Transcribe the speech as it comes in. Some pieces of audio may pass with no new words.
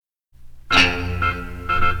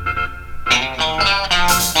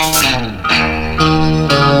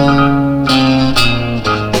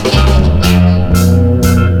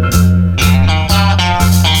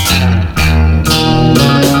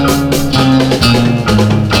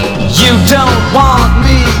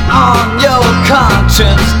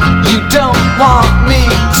emotions. You don't want me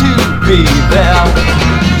to be there.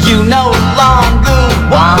 You no longer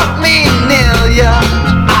want me near you.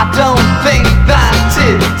 I don't think that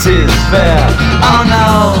it is fair. Oh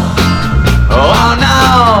no, oh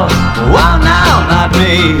no, oh no, not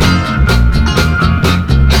me.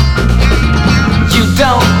 You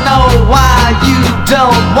don't know why you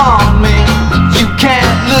don't want me. You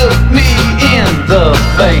can't look me in the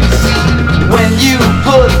face. When you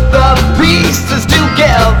put the pieces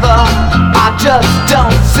together, I just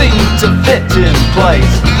don't seem to fit in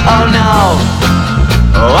place. Oh no,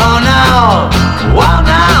 oh no, oh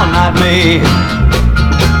no, not me.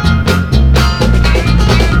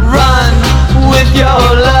 Run with your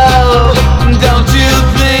love. Don't you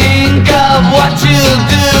think of what you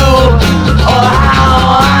do, or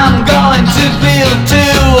how I'm going to feel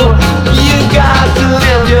too. You got to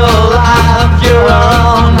live your life your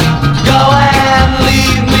own. Go and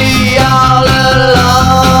leave me all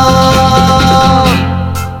alone.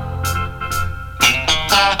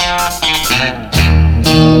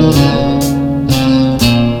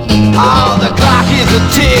 Oh, the clock is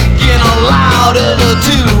a-ticking louder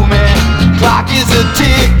to me. Clock is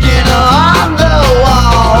a-ticking on the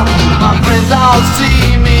wall. My friends all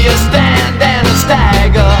see me a stand and a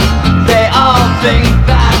stagger. They all think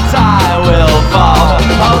that I will fall.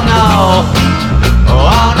 Oh no,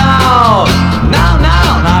 oh no, no, no,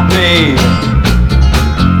 not me.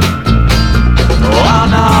 Oh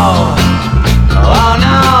no, oh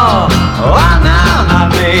no, oh no, not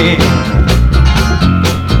me.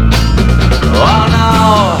 Oh no,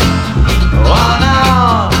 oh no,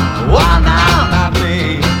 oh no, not me.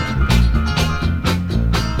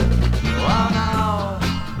 Oh no,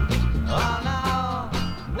 oh no,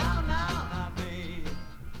 no, no, not me.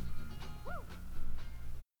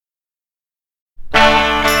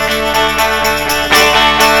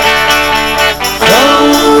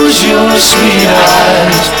 Close your sweet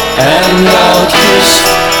eyes and I'll kiss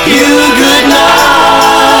you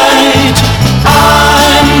goodnight.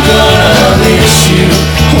 I'm gonna miss you,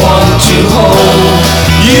 want to hold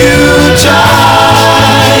you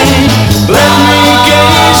tight. Let me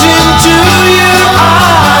gaze into your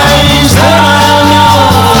eyes, then I'll know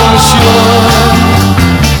for sure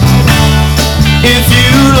if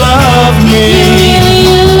you love me.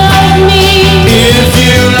 If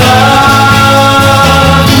you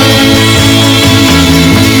love me,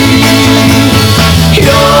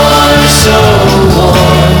 you're so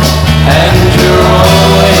warm and you're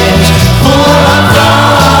always full of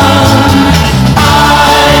fun.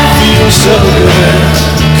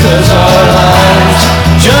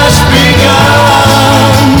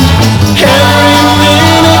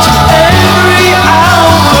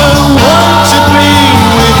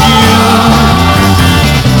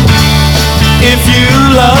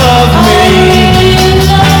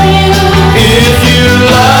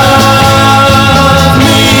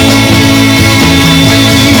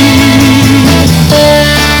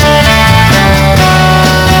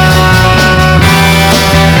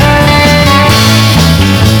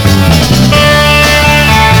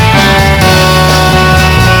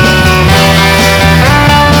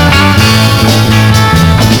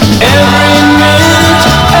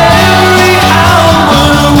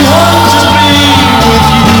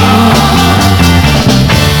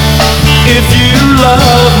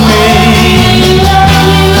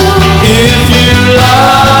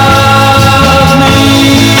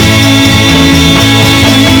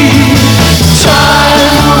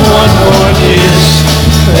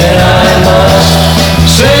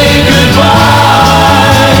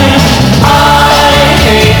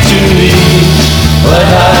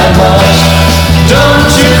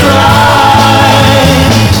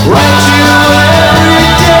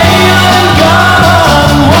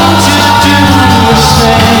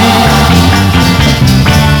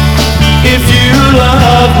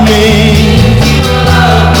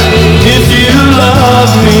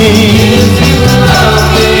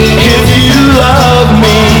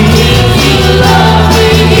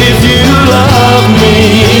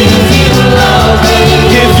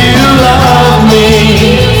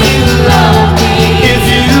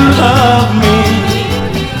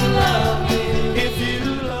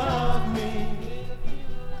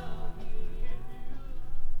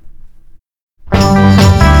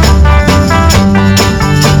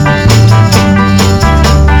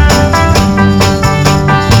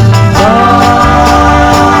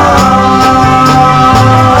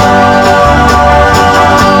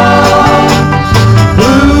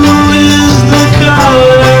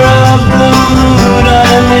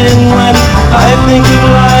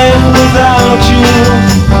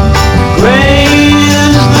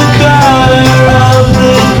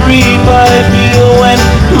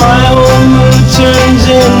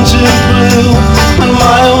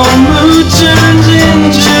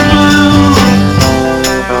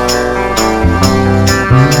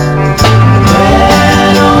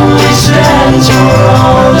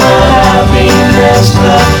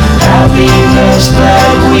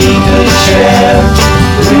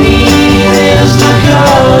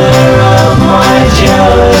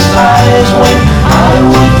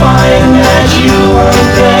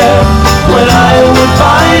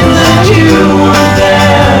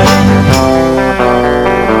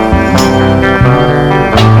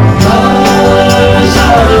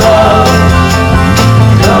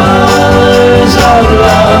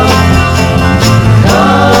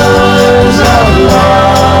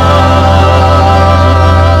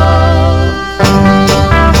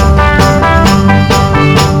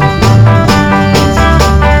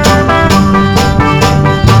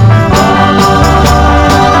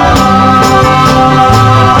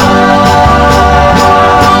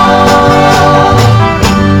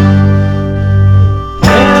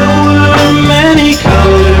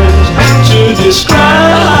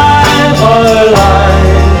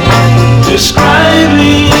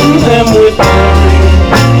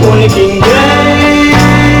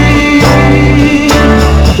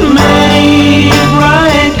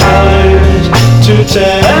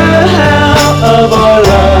 tell of our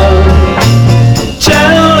love,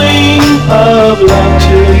 telling of love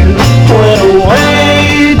to you. Went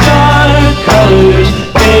away, dark colors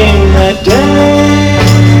came that day.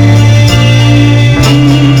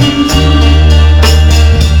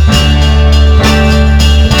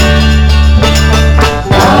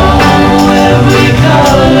 Now every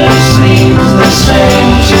color seems the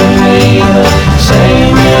same to me, the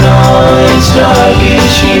same in all its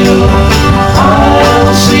darkest hue.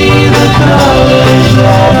 I'll see the colors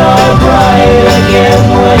that are bright again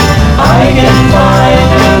when I can find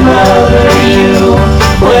another you.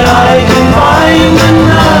 When I can find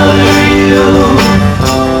another you.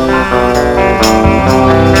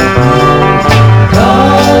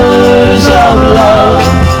 Colors of love,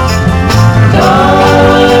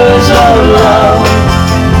 colors of love,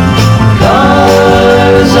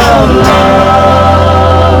 colors of love.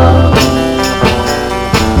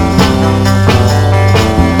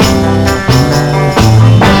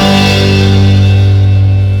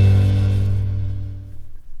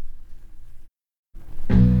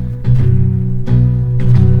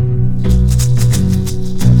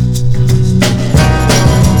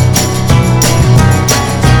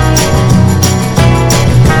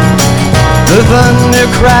 The thunder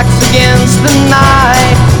cracks against the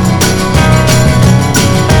night.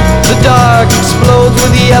 The dark explodes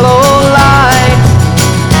with yellow light.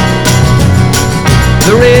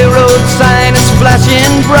 The railroad sign is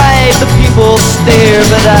flashing bright. The people stare,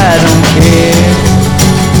 but I don't care.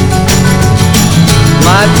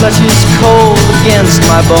 My flesh is cold against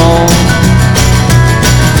my bone,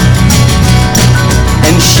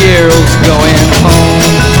 and Cheryl's going home.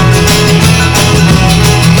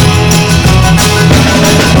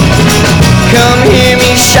 Come hear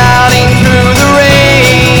me shouting through the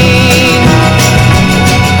rain.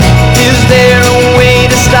 Is there a way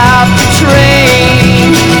to stop the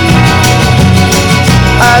train?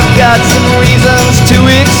 I've got some reasons to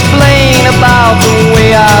explain about the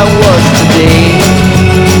way I was today.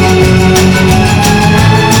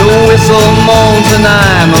 The whistle moans and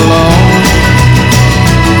I'm alone,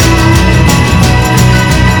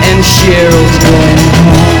 and Cheryl's going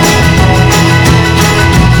home.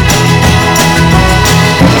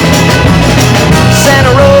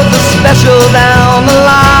 Santa Rosa special down the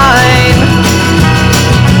line.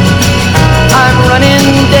 I'm running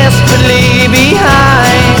desperately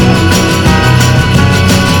behind.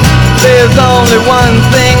 There's only one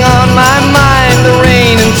thing on my mind. The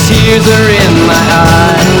rain and tears are in my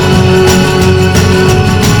eyes.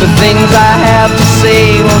 The things I have to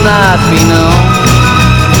say will not be known,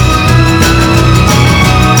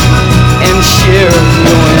 and Cheryl's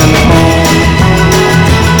going home.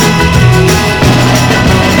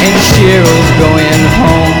 And Cheryl's going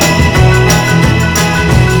home.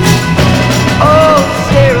 Oh,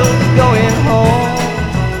 Cheryl's going home.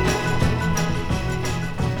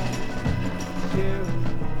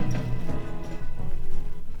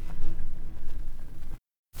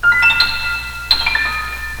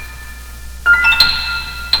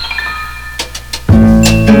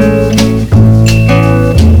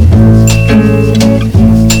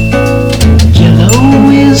 Yellow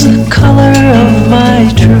is the color of my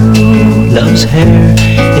true love's hair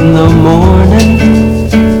in the morning.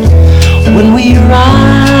 When we rise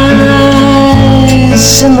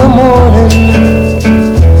in the morning,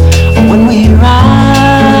 when we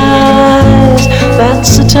rise,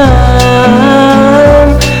 that's the time,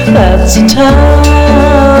 that's the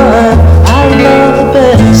time I love the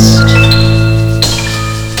best.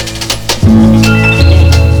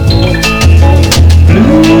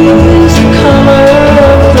 Blue is the color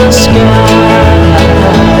of the sky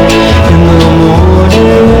in the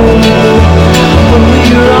morning. When we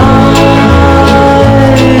rise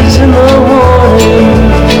in the morning,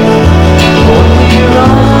 when we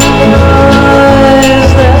rise,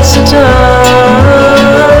 that's the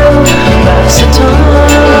time, that's the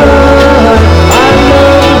time I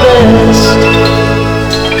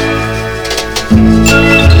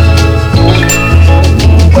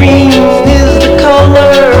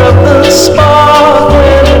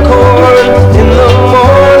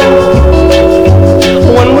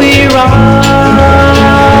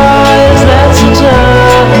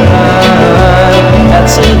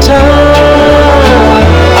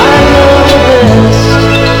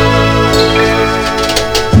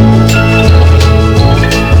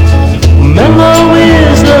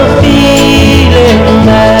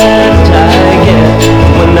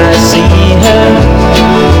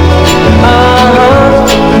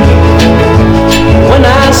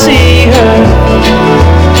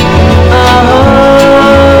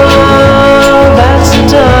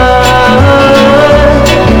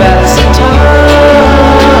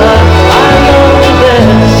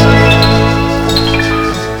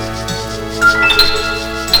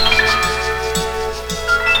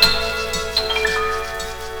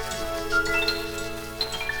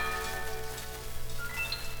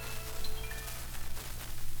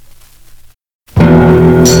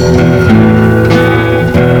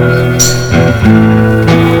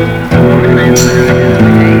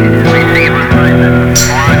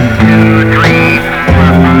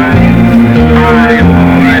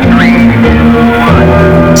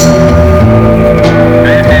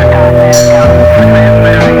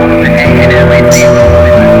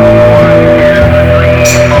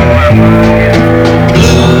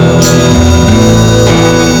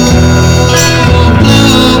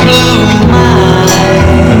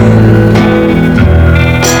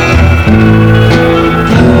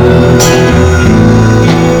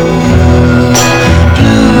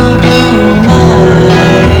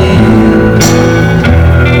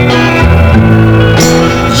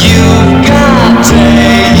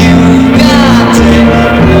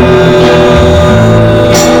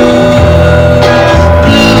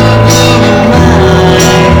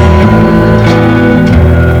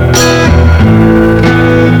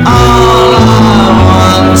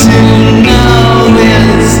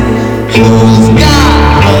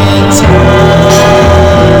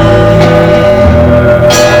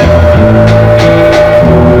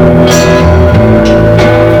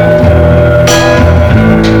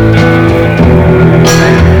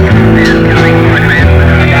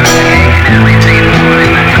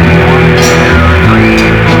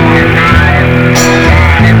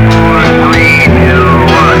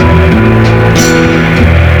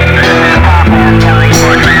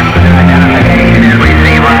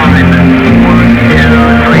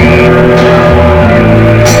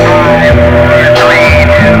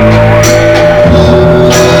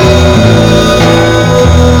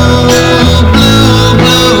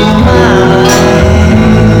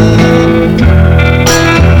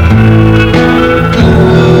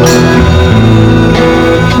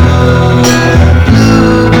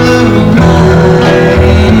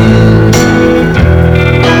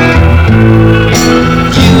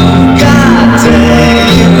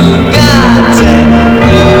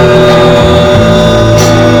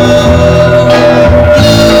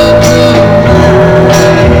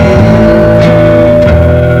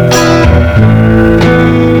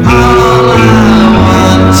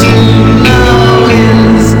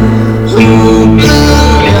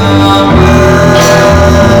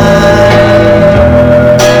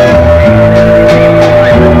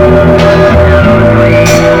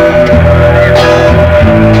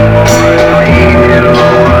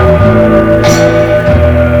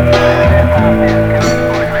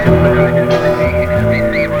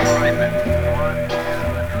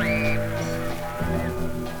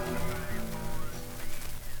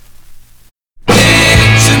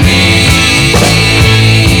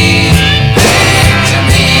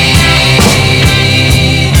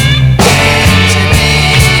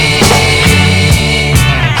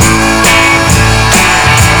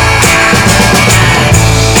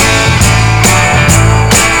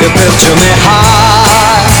Picture me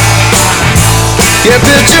high, yeah,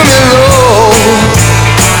 picture me low.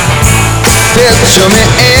 Picture me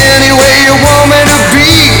any way you want me to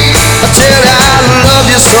be. I tell you I love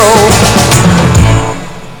you so.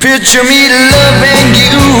 Picture me loving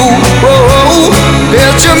you, oh.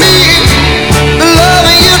 Picture me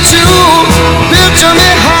loving you too. Picture me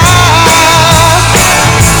high,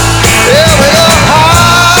 yeah, real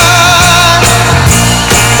high.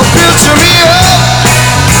 Picture me up,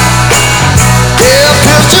 yeah,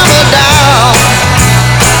 picture me down.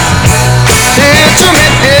 Picture me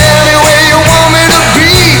any way you want me to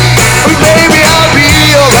be, and baby I'll be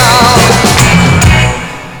around.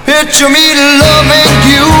 Picture me loving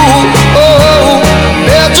you, oh.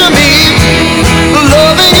 Picture me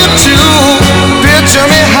loving you too. Picture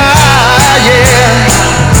me high, yeah.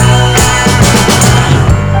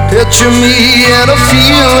 Picture me in a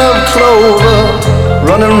field of clover,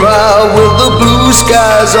 running wild with the blue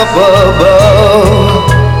skies up above.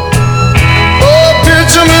 Oh,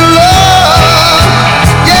 picture me love,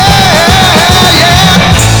 yeah, yeah.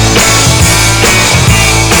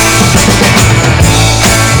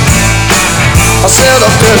 I said,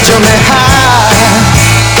 oh, picture me high,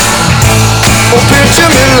 oh, picture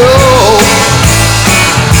me low.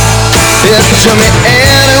 Picture me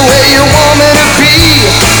any way you want me to be.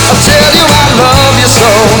 I tell you I love you so.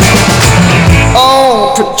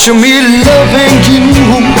 Oh, picture me loving you,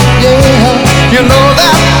 yeah. You know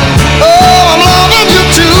that, oh, I'm loving you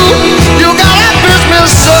too. You gotta push me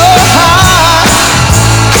so high.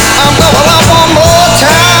 I'm going up one more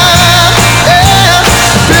time, yeah.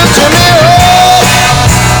 Picture me up,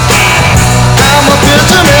 I'ma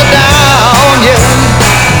picture me down, yeah.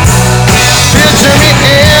 Picture me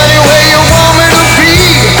any way you want me to be,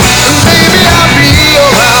 and baby I'll be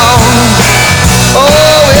around.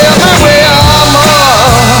 Oh, everywhere I'm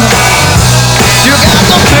up, you got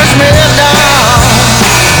to push me down.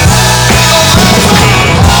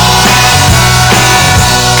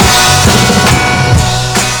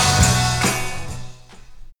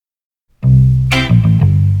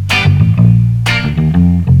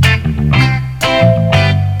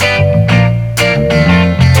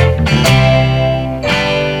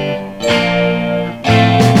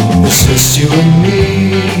 It's just you and me,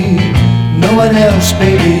 no one else,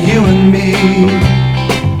 baby, you and me.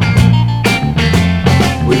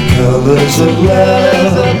 With colors of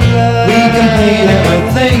love, we can paint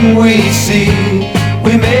everything we see.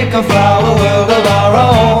 We make a flower world of our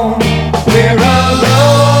own. We're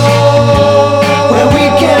alone, where we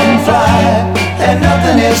can fly, and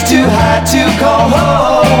nothing is too high to call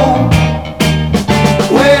home.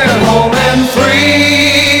 We're home and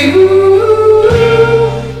free,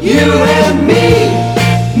 you and me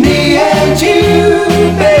and you,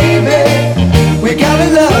 baby. We got a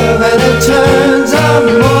love and it turns on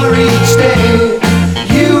more each day.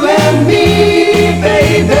 You and me,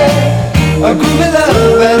 baby, a groovy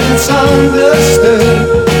love and it's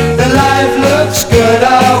understood. The life looks good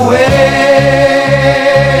our way.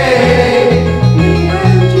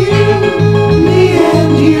 Me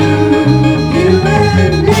and you, you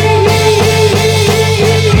and me.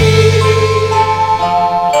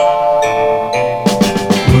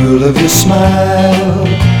 World of your smile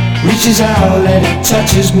reaches out and it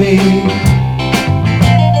touches me,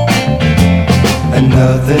 and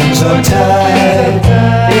nothing's uptight.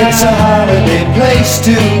 It's a holiday place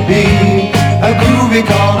to be, a groovy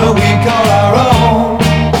corner we call our own.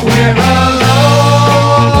 We're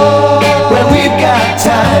alone when we've got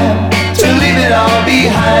time to leave it all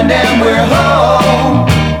behind, and we're home.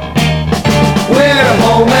 We're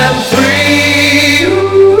home and free,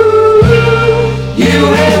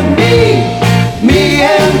 you and me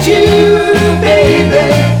and you, baby.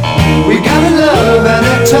 We got a love and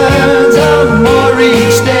it turns on more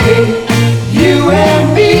each day. You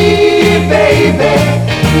and me, baby,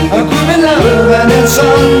 a groovy love and it's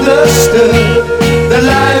understood. The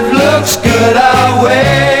life looks good our way.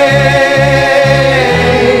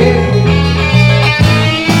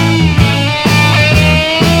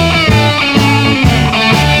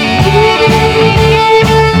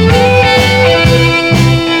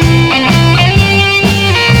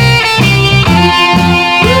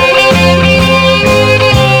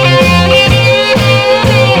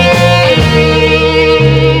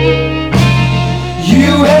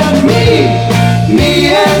 You and me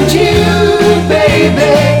and you,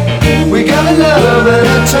 baby, we got a love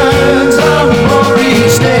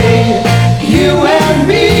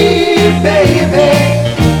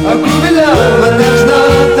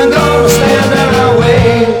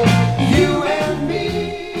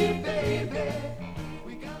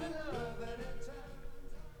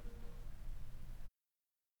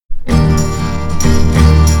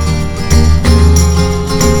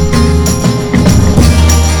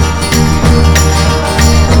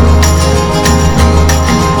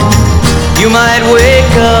might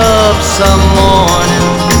wake up some morning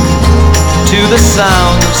to the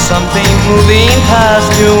sound of something moving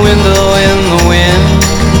past your window in the wind.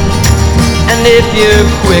 And if you're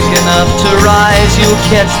quick enough to rise, you'll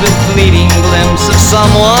catch the fleeting glimpse of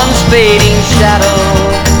someone's fading shadow.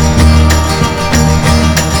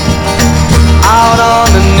 Out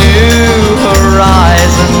on the new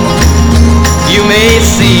horizon, you may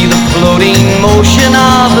see the floating motion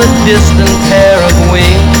of a distant pair of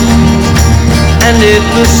wings. And if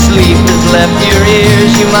the sleep has left your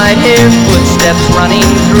ears, you might hear footsteps running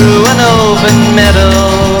through an open meadow.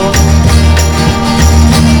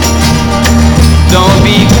 Don't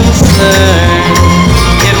be concerned,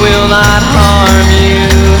 it will not harm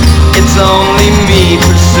you. It's only me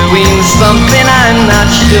pursuing something I'm not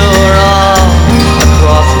sure of.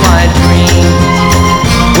 Across my dreams,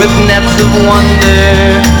 with nets of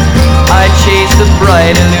wonder, I chase the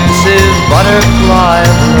bright elusive butterfly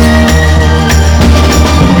of love.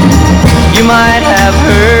 You might have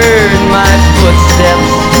heard my footsteps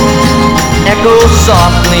echo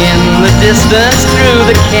softly in the distance through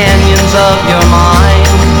the canyons of your mind.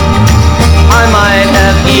 I might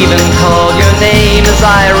have even called your name as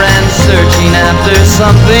I ran searching after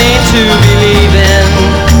something to believe in.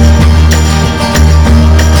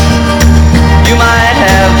 You might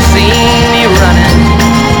have seen me running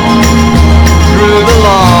through the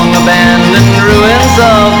long abandoned ruins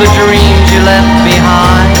of the dreams you left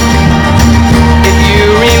behind. If you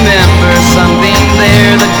remember something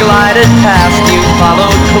there that glided past you,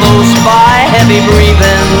 followed close by, heavy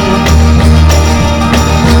breathing,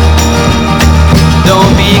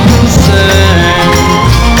 don't be concerned,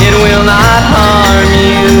 it will not harm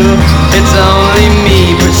you. It's only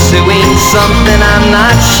me pursuing something I'm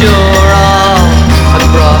not sure of.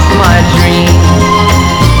 Across my dreams,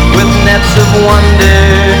 with nets of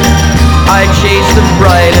wonder, I chase the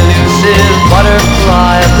bright elusive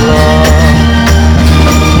butterfly of love.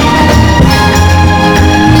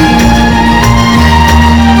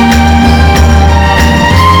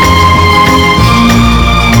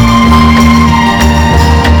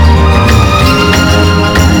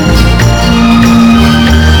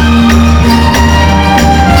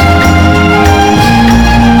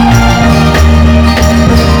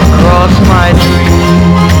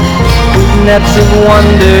 Nets of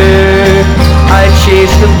wonder, I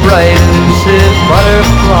chase the bright elusive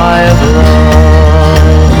butterfly of love.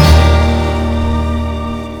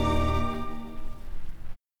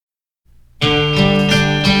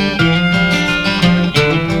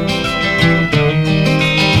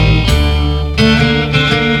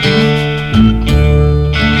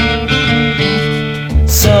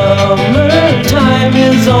 Summertime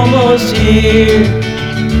is almost here.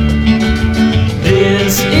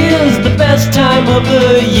 This is the best time of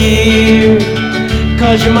the year,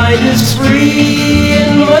 'cause your mind is free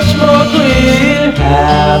and much more clear.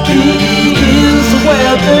 Happy is the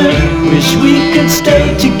weather, wish we could stay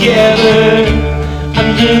together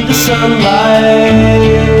under the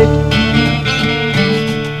sunlight.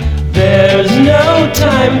 There's no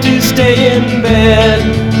time to stay in bed.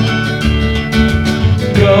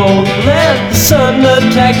 Go let the sun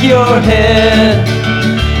attack your head,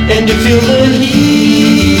 and you feel the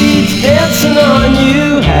heat dancing on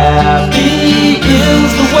you. Happy is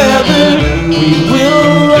the weather, we will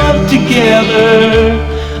love together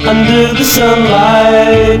under the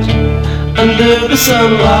sunlight, under the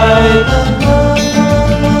sunlight.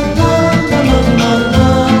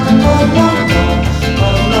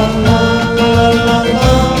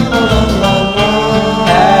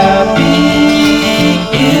 Happy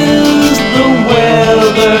is the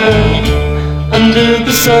weather under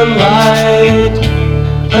the sunlight,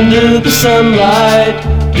 under the sunlight.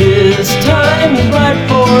 This time is right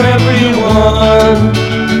for everyone.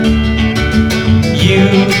 You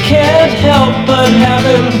can't help but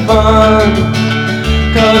having fun,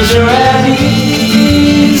 'cause you're at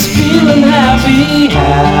ease, feeling happy.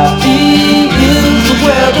 Happy is the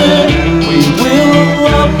weather, we will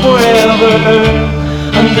love forever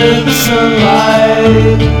under the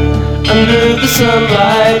sunlight, under the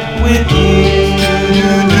sunlight with you.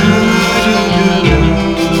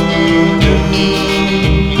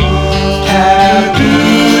 Happy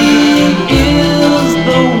is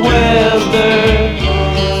the weather.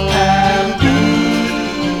 Happy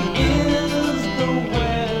is the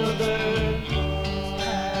weather.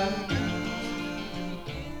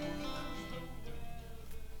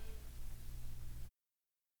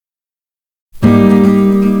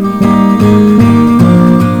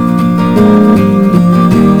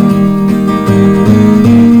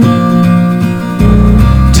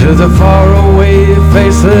 To the faraway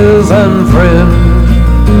faces and friends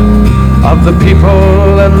of the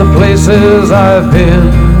people and the places I've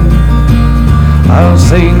been. I'll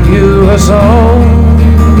sing you a song,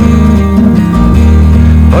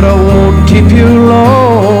 but I won't keep you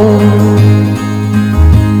long.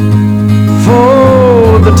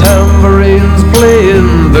 For the tambourines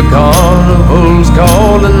playing, the carnival's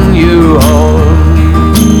calling you on,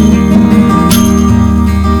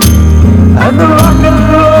 and the rock and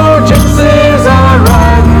roll gypsies are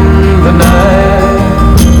riding the night.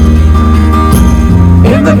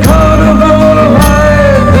 In the carnival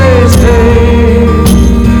light they stay,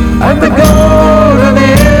 and the golden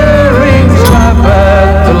earrings laugh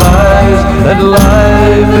at the lies that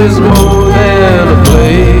life is more than a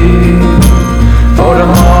play. For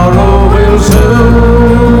tomorrow will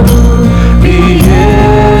soon be yesterday.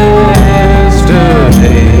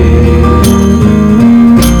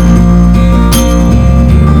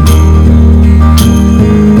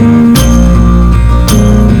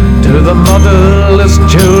 To the motherless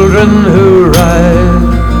children who ride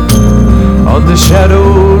on the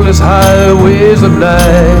shadowless highways of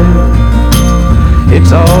night,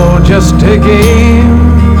 it's all just a game,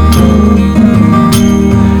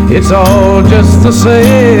 it's all just the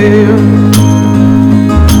same.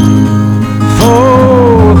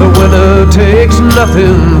 For the winner takes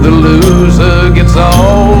nothing, the loser gets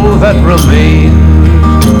all that remains.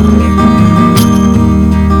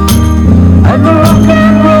 And the rock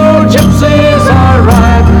and roll gypsies are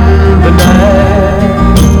riding the night.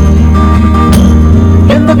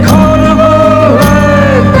 In the carnival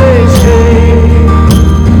light they stay,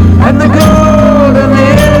 and the golden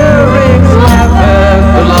earrings laugh at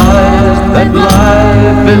the lies that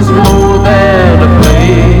life is more than a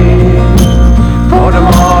play. For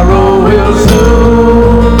tomorrow will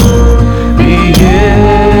soon be yesterday.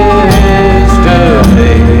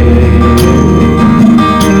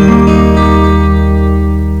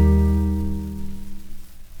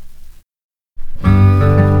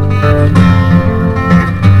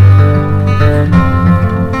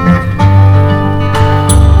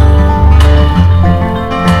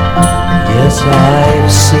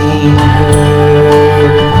 I've seen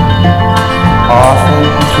her often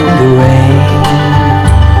through the rain.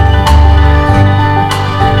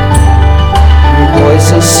 Her voice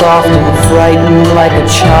is soft and frightened like a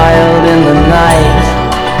child in the night.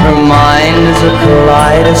 Her mind is a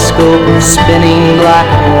kaleidoscope of spinning black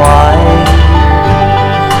and white.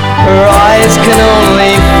 Her eyes can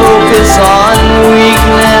only focus on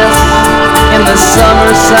weakness. In the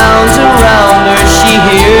summer sounds around her, she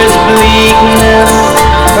hears bleakness.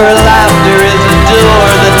 Her laughter is a door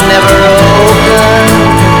that never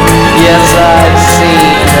opened. Yes, I've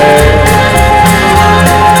seen her,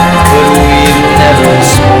 but we've never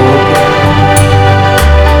spoken.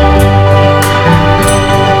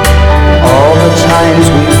 All the times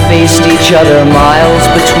we faced each other, miles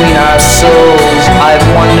between our souls, I've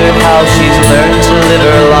wondered how she's learned to live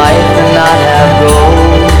her life and not have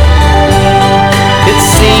goals. It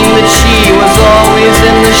seemed that she was always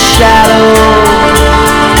in the shadow,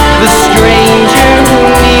 the stranger who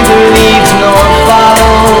neither leads nor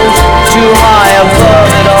follows, too high above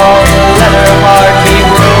it all to let her heart be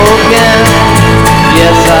broken.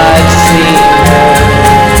 Yes, I've seen her,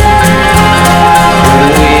 but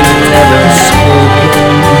we've never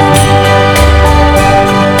spoken.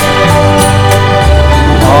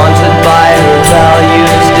 Haunted by her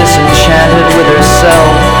values, disenchanted with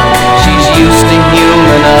herself, she's used to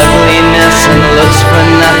human ugliness and looks for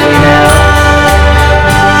nothing else.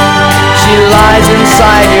 She lies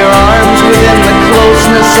inside your arms within the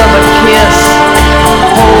closeness of a kiss,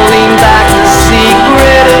 holding back the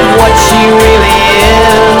secret of what she really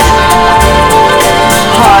is,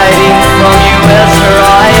 hiding from you as her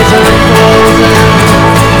eyes are closing.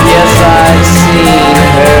 Yes, I've seen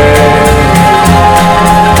her,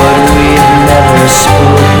 but we've never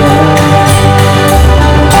spoken.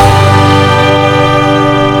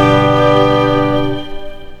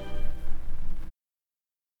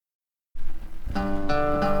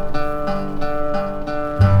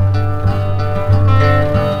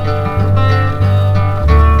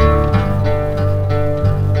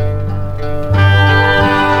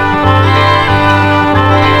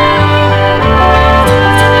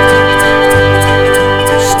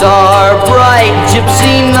 Star bright,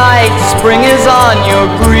 gypsy night, spring is on your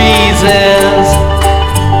breezes.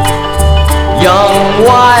 Young,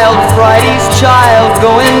 wild, Friday's child,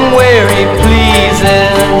 going where he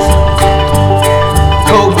pleases.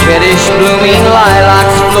 Coquettish, blooming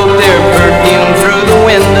lilacs float their perfume through the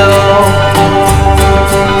window,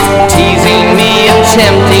 teasing me and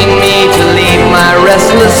tempting me to leave my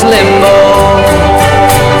restless limbo.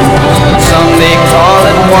 Some may call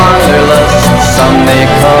it wanderlust,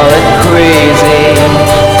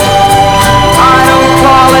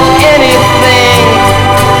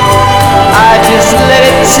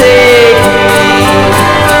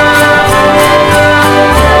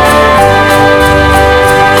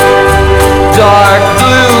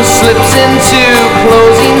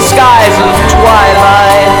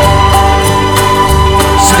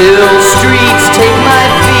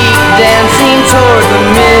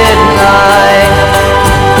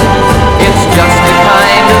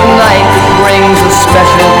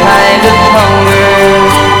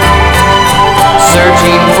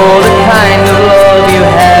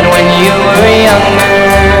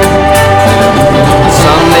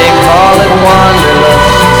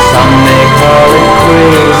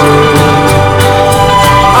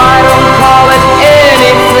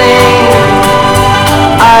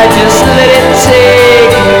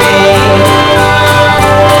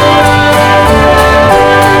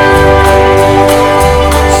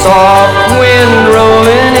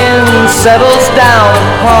 settles down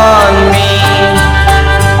upon me.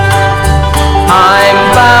 I'm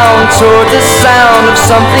bound toward the sound of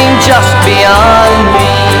something just beyond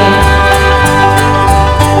me.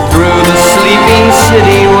 Through the sleeping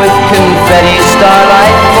city with confetti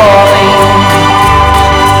starlight falling,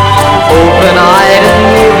 open-eyed and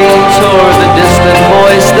moving toward the distant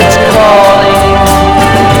voice that's calling.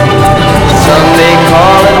 Some may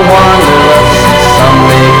call it wanderlust, some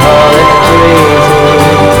may call it crazy.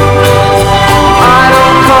 I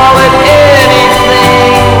don't call it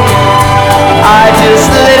anything, I just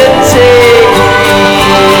let it take me.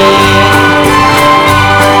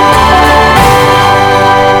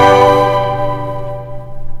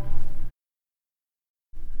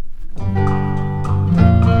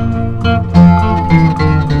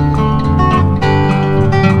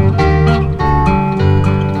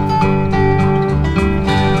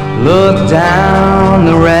 Look down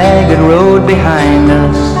the ragged road behind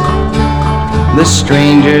us. The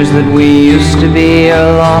strangers that we used to be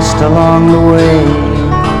are lost along the way.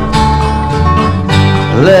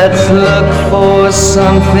 Let's look for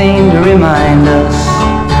something to remind us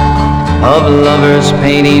of lovers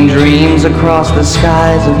painting dreams across the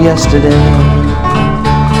skies of yesterday.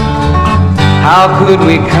 How could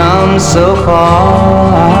we come so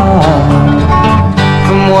far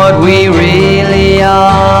from what we really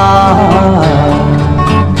are?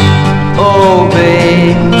 Oh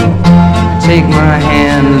babe, take my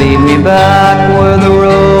hand, lead me back where the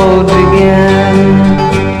road began.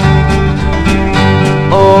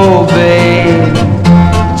 Oh babe,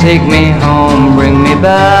 take me home, bring me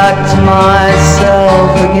back to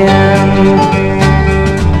myself again.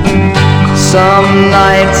 Some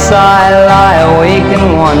nights I lie awake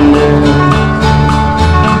and wonder,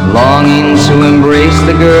 longing to embrace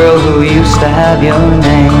the girl who used to have your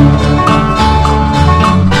name.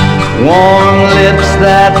 Warm lips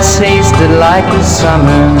that tasted like the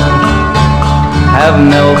summer have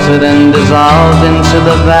melted and dissolved into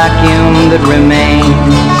the vacuum that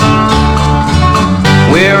remains.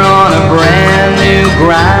 We're on a brand new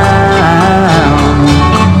ground,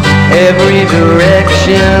 every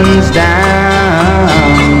direction's down.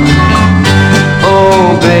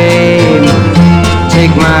 Oh babe,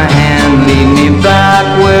 take my hand, lead me back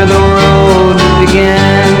where the road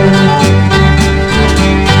began.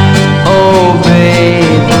 Oh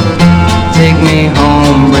babe, take me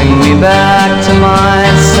home, bring me back to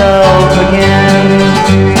myself again.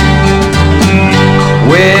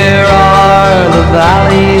 Where are the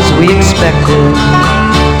valleys we expected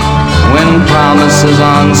when promises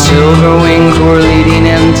on silver wings were leading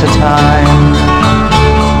into time?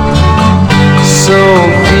 So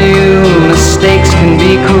few mistakes can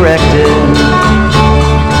be corrected,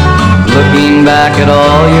 looking back at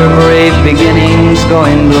all your brave beginnings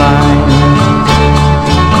going blind.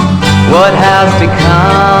 What has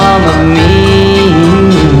become of me?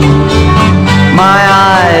 My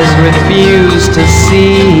eyes refuse to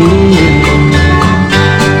see.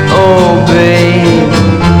 Oh babe,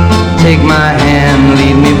 take my hand,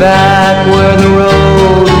 lead me back where the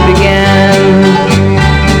road began.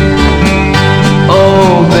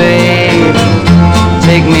 Oh babe,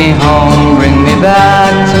 take me home, bring me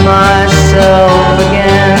back to myself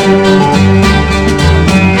again.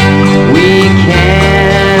 We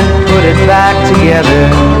can't put it back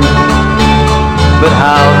together, but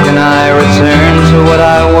how can I return to what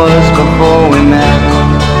I was before we met?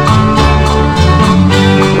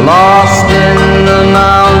 Lost in the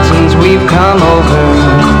mountains we've come over,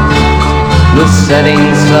 the setting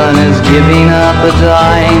sun is giving up a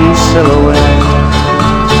dying silhouette.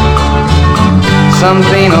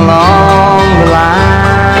 Something along the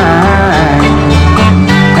line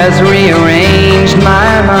has rearranged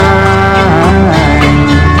my mind.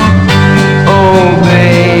 Oh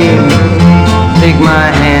babe, take my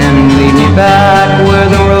hand, lead me back where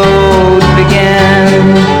the road began.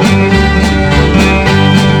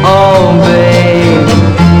 Oh babe,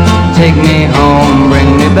 take me home,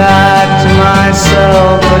 bring me back to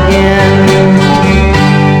myself again.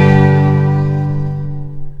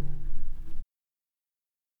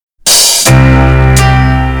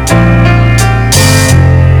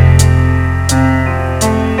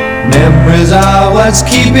 Memories are what's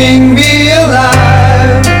keeping me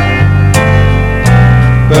alive,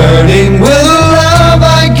 burning with a love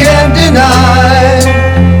I can't deny.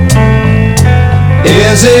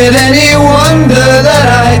 Is it any wonder that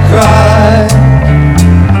I cry?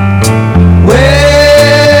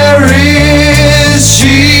 Where is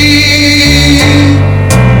she?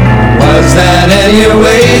 Was that any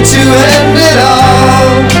way to end it all?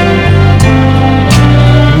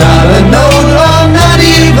 Not a note or not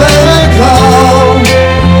even a call.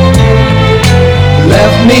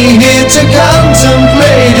 me here to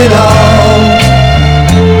contemplate it all.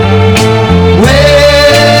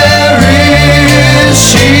 Where is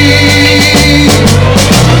she?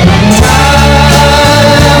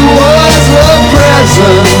 Time was the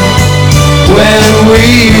present when we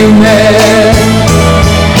met.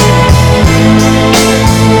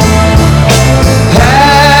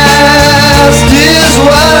 Past is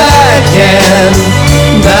what I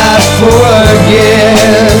cannot forget.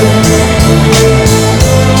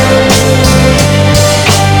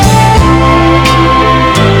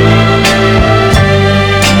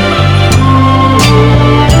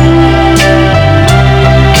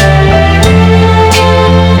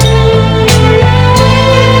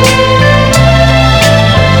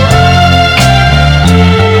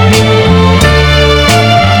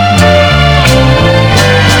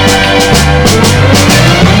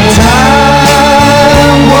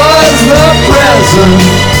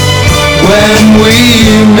 When we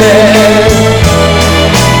met,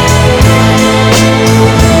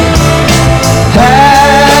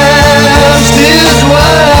 past is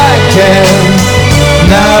what I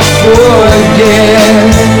cannot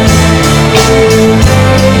forget.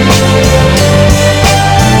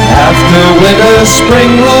 After winter,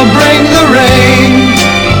 spring will bring the rain.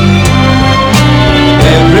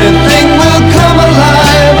 Everything will come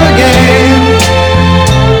alive again.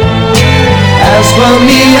 As for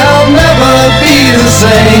me, I'll never be the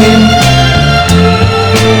same.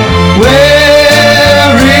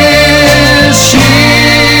 Where is she?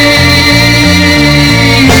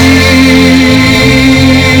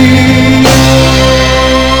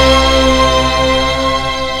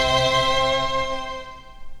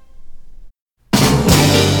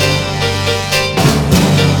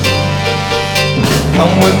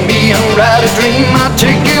 Come with me and ride a dream. I'll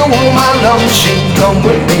take you on my love machine. Come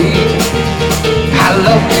with me, I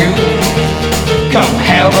love you. Come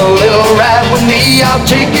have a little ride with me. I'll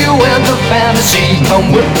take you into fantasy.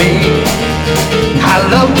 Come with me, I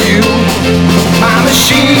love you. My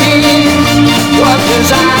machine was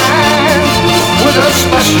designed with a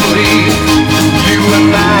special need. You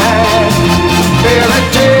and I, fairy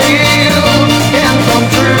tale can come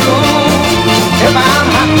true if I'm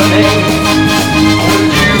happening with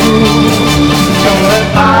you. Come with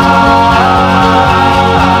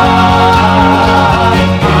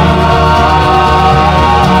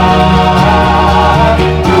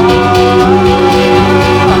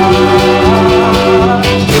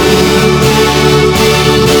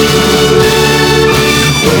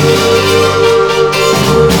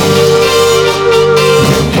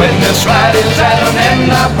this ride is at an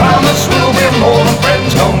end, I promise we'll be more than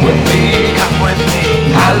friends. Come with me,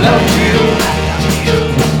 I love you.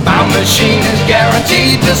 My machine is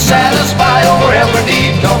guaranteed to satisfy your every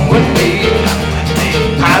need. Come with me,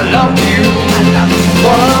 I love you.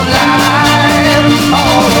 Full of light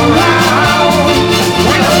all around,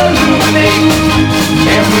 we'll illuminate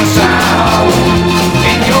every sound.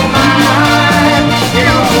 In your mind,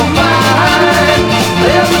 you will find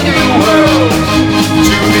there's a new world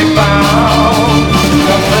to be found.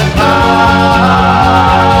 Come with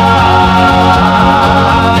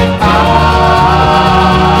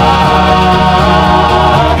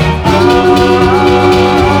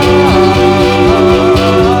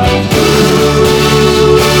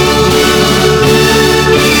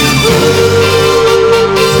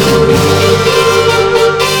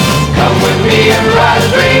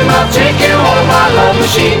take you on my love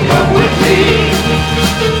machine. Come with me,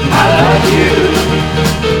 I love you.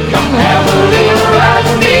 Come have a little ride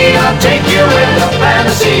with me. I'll take you into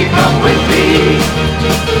fantasy. Come with me,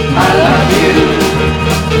 I love you.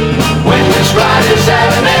 When this ride is at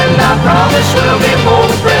an end, I promise we'll be more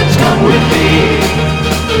than friends. Come with me,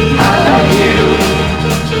 I love you.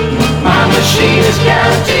 My machine is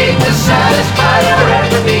guaranteed to satisfy your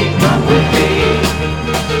every need. Come with me,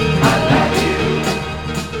 I love you.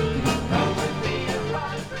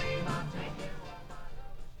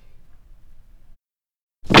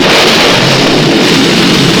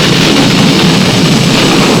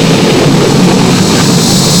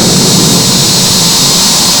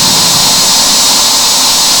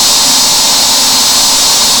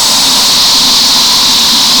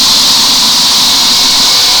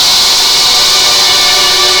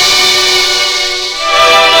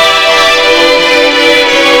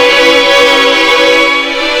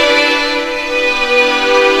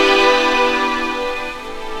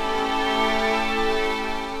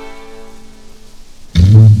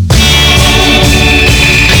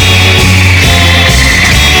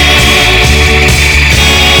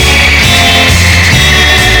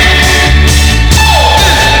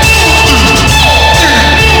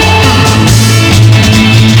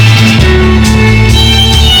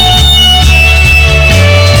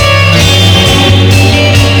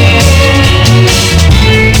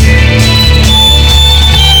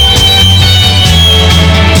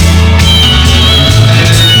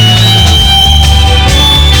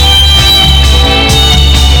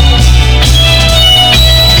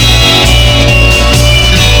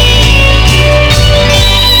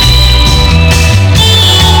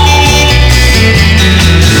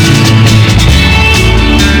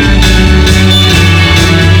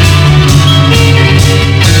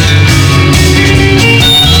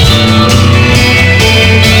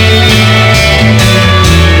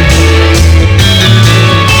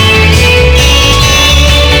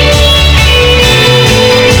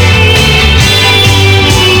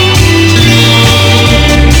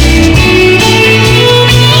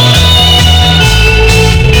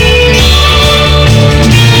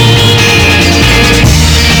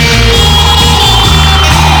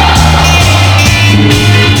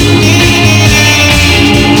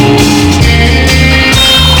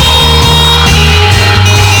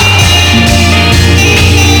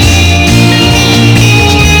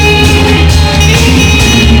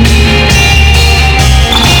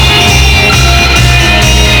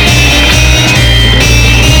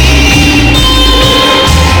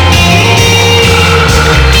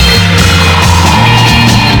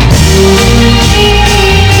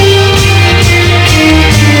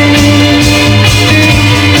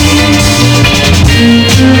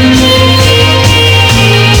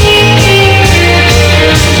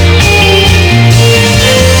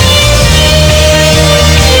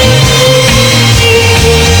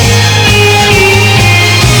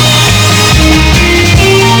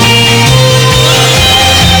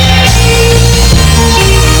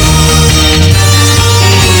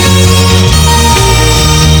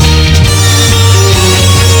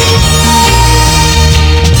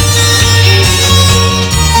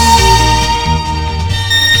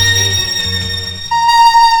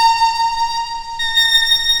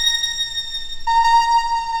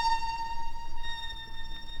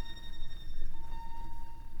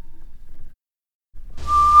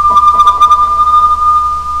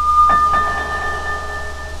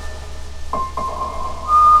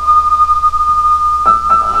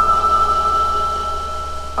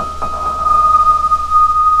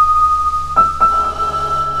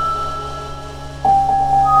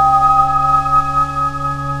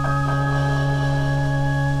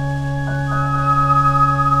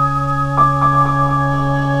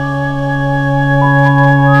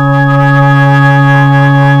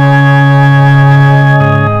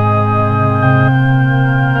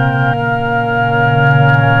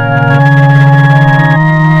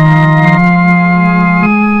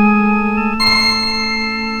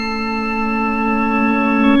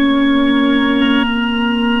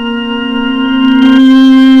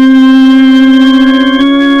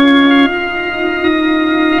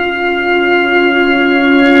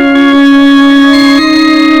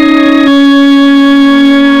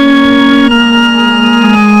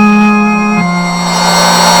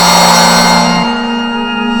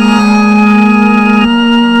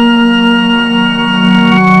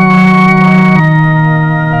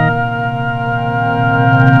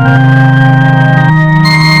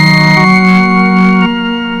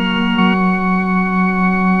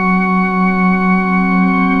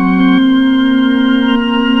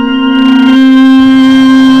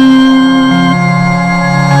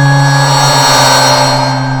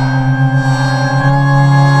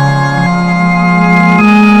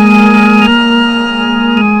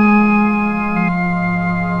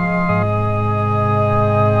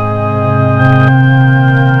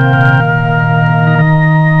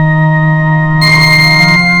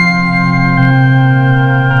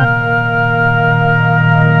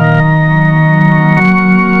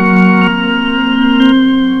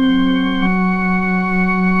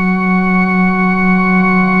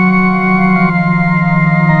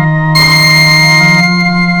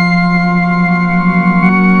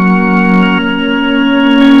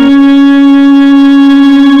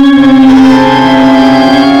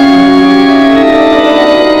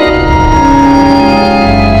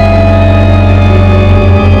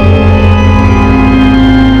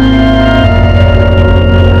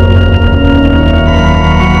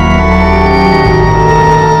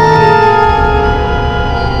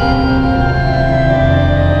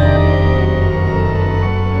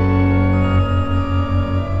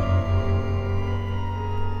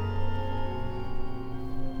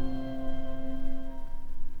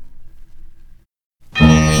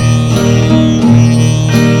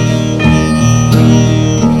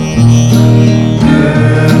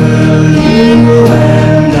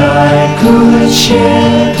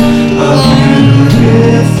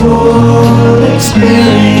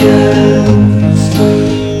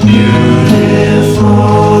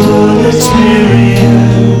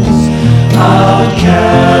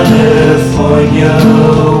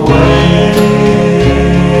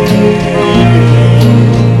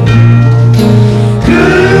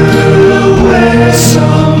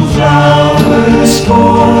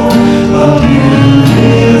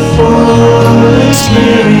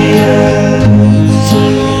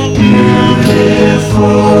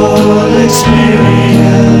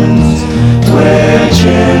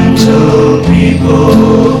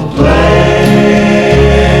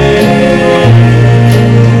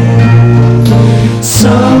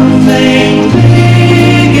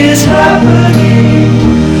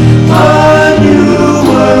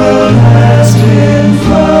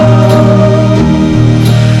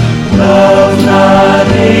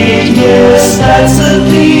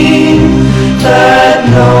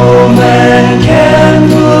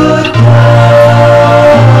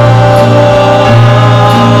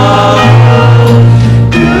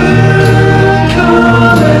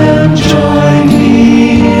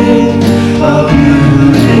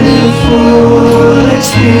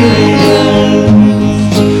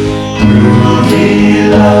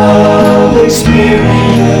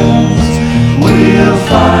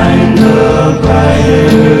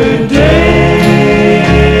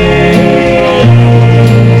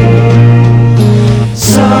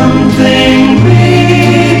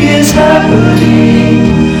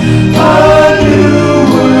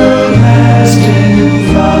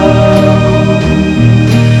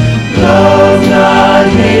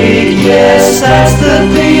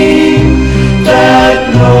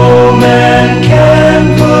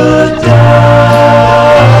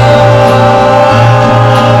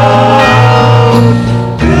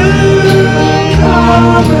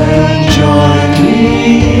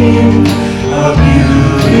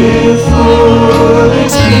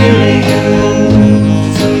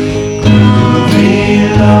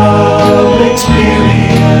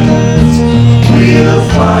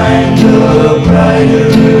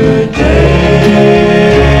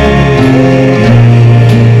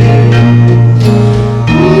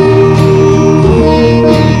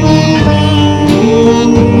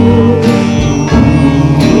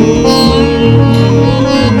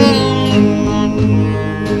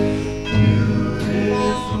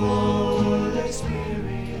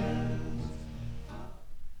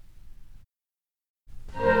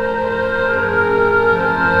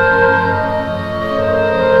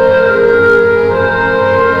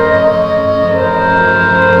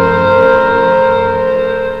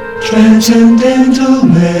 Transcendental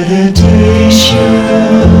meditation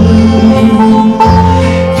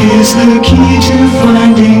is the key to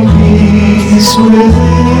finding peace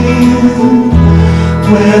within,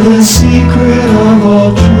 where the secret of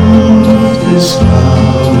all truth is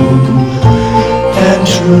found, and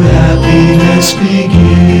true happiness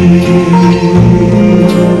begins.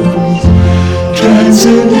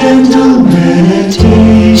 Transcendental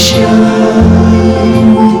meditation,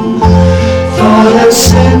 thought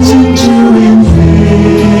ascends into infinity,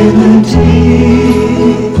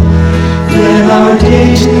 then our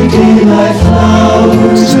day-to-day life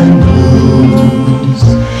flowers and blooms,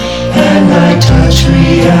 and I touch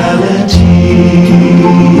reality.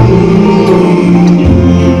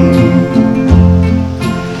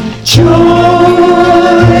 Joy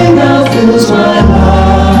now fills my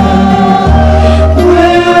life,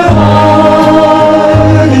 where heartache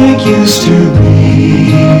used to be.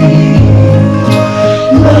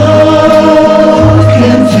 Love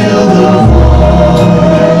can fill the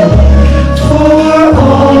void for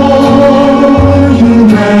all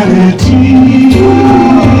humanity.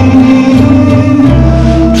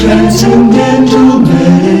 Transcendental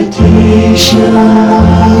meditation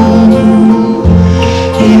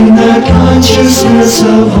in the consciousness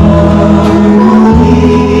of harmony,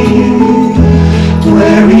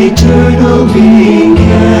 where eternal being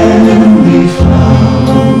can be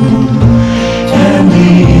found, and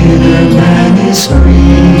the inner man is free.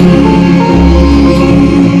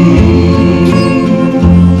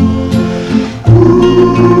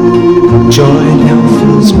 Joy now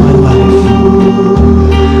fills my life,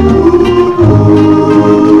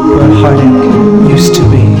 where heartache used to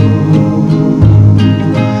be.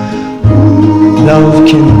 Love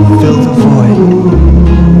can